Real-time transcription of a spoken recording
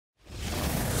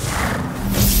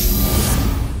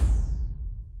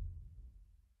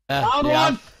Down yeah,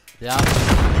 one! yeah.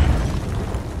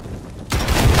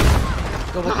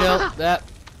 Double kill, yep.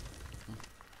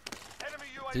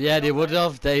 Yeah, they would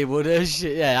have,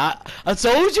 shit, yeah. I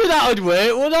told you that would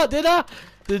work, wouldn't I, did I?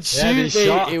 They'd shoot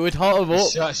me, it would hot them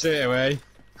up. Shot straight away.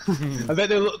 I bet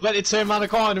they turn around the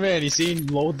corner and he's seen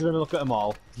loads of them and look at them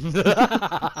all.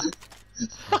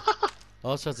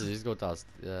 All I was trying to do is go down,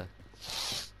 yeah.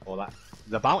 Oh, that.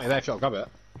 The bounty there, if you want to grab it.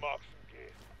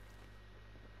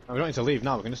 No, we don't need to leave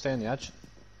now, we can just stay on the edge.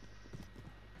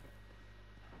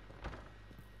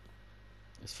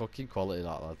 It's fucking quality,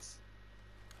 that, lads.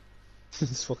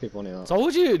 It's fucking funny, that.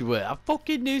 Told you it'd work. I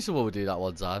fucking knew someone would do that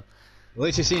one time. At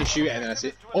least you see him shoot it and that's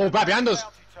it. Oh, back behind us!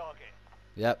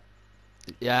 Yep.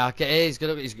 Yeah, I get it.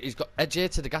 He's got edge here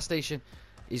to the gas station.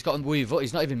 He's got him move up.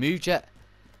 He's not even moved yet.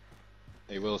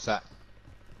 He will set.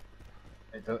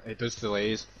 It does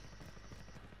delays.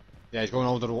 Yeah, he's going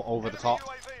over the top.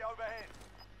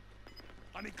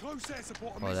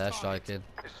 Oh, they're striking.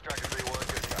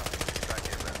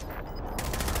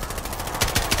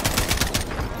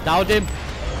 Downed him.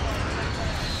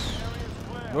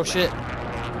 Rush it.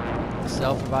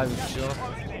 Self-reviving for sure.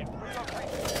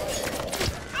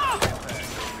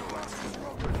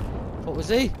 What was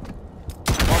he?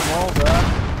 One more there.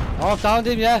 Oh, I've downed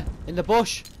him, yeah. In the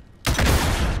bush.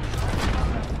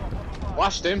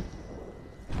 Washed him.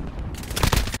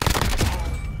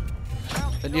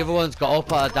 And the other one's got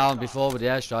up at a down before with the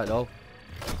airstrike though.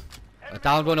 I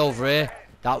downed one over here.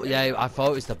 That, yeah, I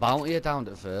thought it was the bounty I downed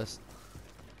at first.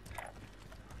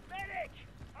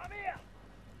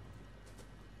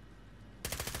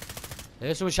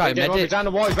 Here's someone shouting medic. He's down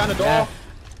the wall, he's down the door. Yeah.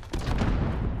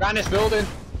 Down this building.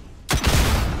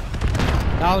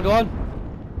 Downed one.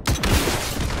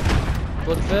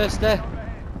 Good first there.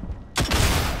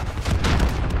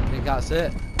 I think that's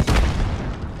it.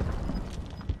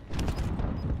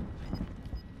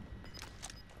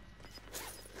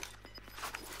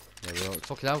 Yeah, we're all,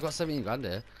 fucking hell, I've got 17 grand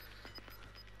here.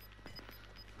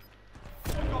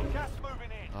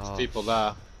 There's people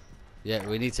there. Yeah,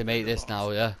 we need to make this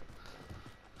now, yeah.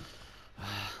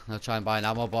 I'll try and buy an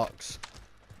ammo box.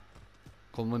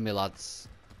 Come with me, lads.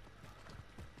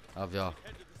 Have ya?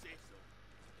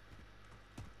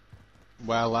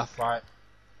 Well, left, right.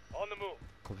 On the move.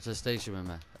 Come to the station with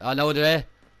me. I know they're here.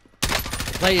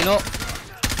 They're plating up.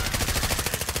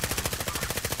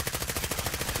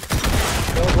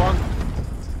 Killed one.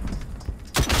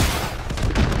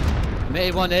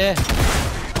 Made one here.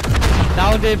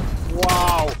 Downed him.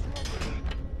 Wow.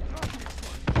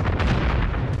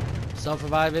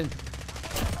 Self-reviving.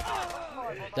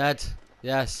 Dead.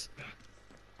 Yes.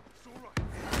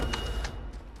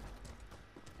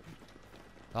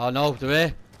 Oh no, they're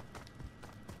here.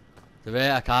 They're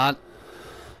here, I can't.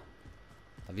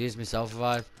 I've used my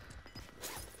self-revive.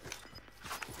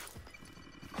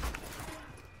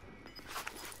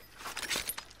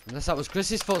 Unless that was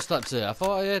Chris's footsteps here. I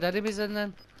thought I heard enemies in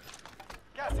them.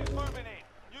 Gas is moving in.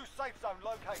 New safe zone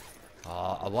located.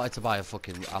 Oh, I wanted to buy a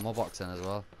fucking ammo box then as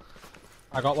well.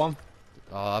 I got one.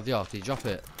 Oh, have you? Did you drop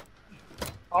it?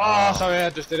 Oh, sorry, I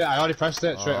just did it. I already pressed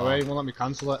it straight away. It won't let me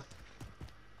cancel it.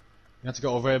 You had to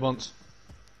go over here once.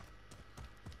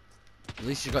 At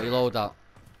least you got your loadout.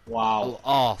 Wow.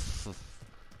 Oh,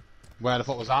 Where the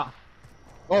fuck was that?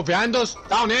 Oh, behind us!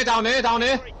 Down here, down here, down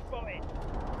here!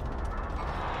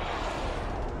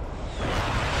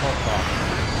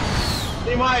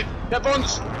 Team wipe! Get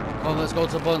bunts! come, let's go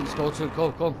to the bunts. Go to,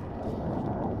 come.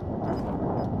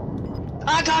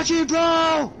 I got you,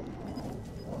 bro!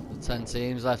 10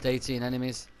 teams left, 18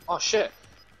 enemies. Oh shit.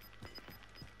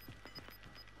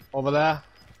 Over there.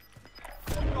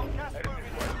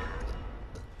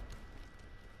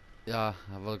 Yeah,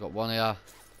 I've only got one here.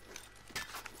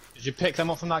 Did you pick them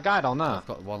up from that guy down there? I've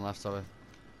got one left, sorry.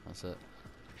 That's it.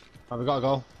 Right, we gotta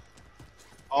go.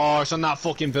 Oh, it's on that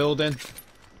fucking building.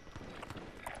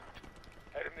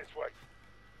 Heading this way.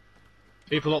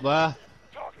 People up there.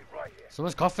 Target right here.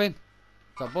 Someone's coughing.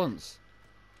 Is that Bunts?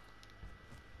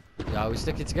 Yeah, we're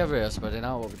sticking together here, spreading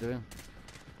out what we're doing.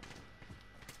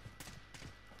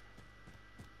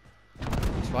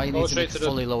 That's why you need to be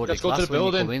fully loaded. Let's go to the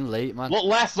building. When you come in late, man. Look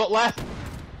left, look left.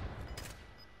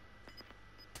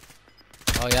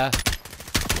 Oh yeah.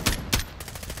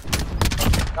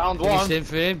 Downed Finished one. him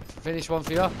for him. Finish one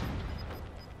for you.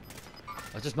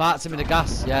 I just marked him in the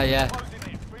gas. Yeah, yeah.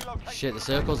 Shit, the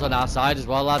circle's on our side as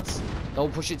well, lads.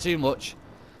 Don't push it too much.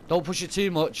 Don't push it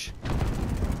too much.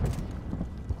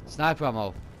 Sniper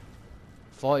ammo.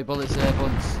 40 bullets here,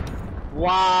 Bunts.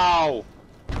 Wow.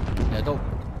 Yeah, don't.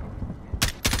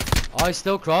 Oh, he's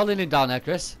still crawling in down there,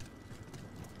 Chris.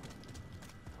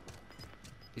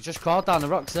 He just crawled down the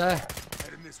rocks there.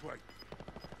 this way.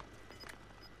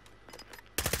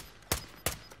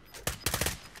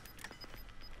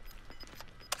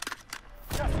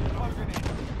 Gas is closing in.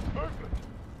 Movement.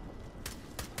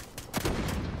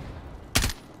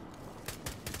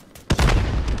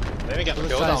 Let me get the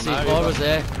Let's kill try and down see now. four was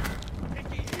there.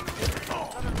 Enemy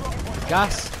dropping.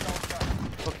 Gas.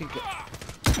 Fucking.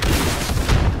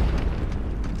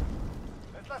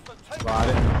 There's less than 10. Right.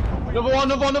 Another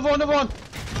one, another one, another one, another one.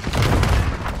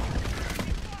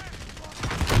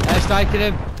 Airstriking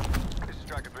him. This is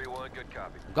Striker 3-1, good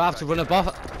copy. Gonna have to run a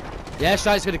off. The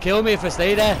airstrike's gonna kill me if I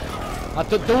stay there. I've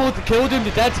killed him,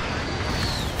 they're dead.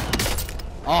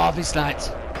 Oh, I've been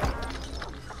sniped.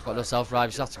 Got no self-revive,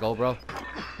 just have to go, bro.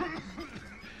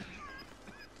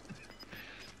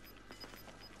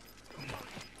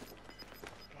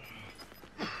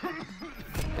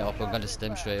 Get up, I'm gonna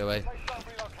stim straight away. Safe zone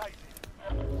relocated.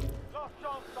 Last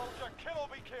chance, soldier. Kill or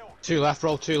be killed. Two left,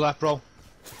 bro, two left, bro.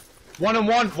 One on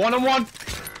one, one on one.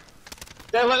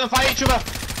 They'll let them fight each other.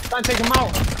 Try and take them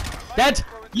out. Dead!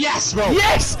 Yes, bro.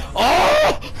 Yes!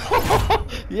 Oh!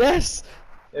 Yes!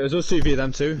 It was us 2v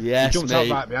them two. Yes, He jumped mate.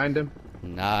 out right behind him.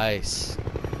 Nice.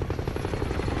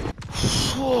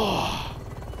 Well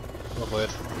played.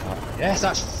 Yes,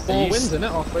 that's 4 These- wins, isn't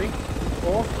it? Or 3?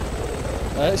 4?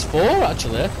 It's 4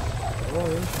 actually.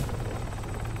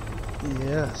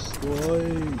 Yes,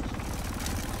 boys.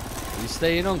 Are you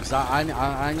staying on? Because I ain't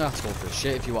gonna have to go for a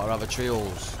shit if you want to have a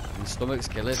trios. My stomach's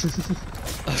killing.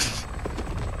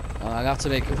 I'm gonna have to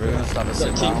make a brew and have a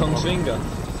sim King down. Kong's finger.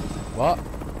 What?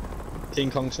 King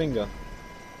Kong's finger.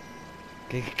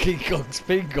 King Kong's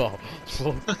finger.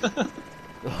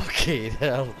 Okay,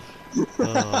 hell.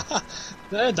 Oh.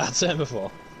 Heard that term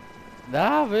before.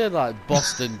 Nah, I've heard like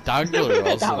Boston Dangler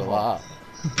or something like that.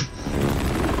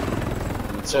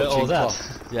 Turtle Touching dead. clock.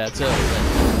 Yeah, turtle dead.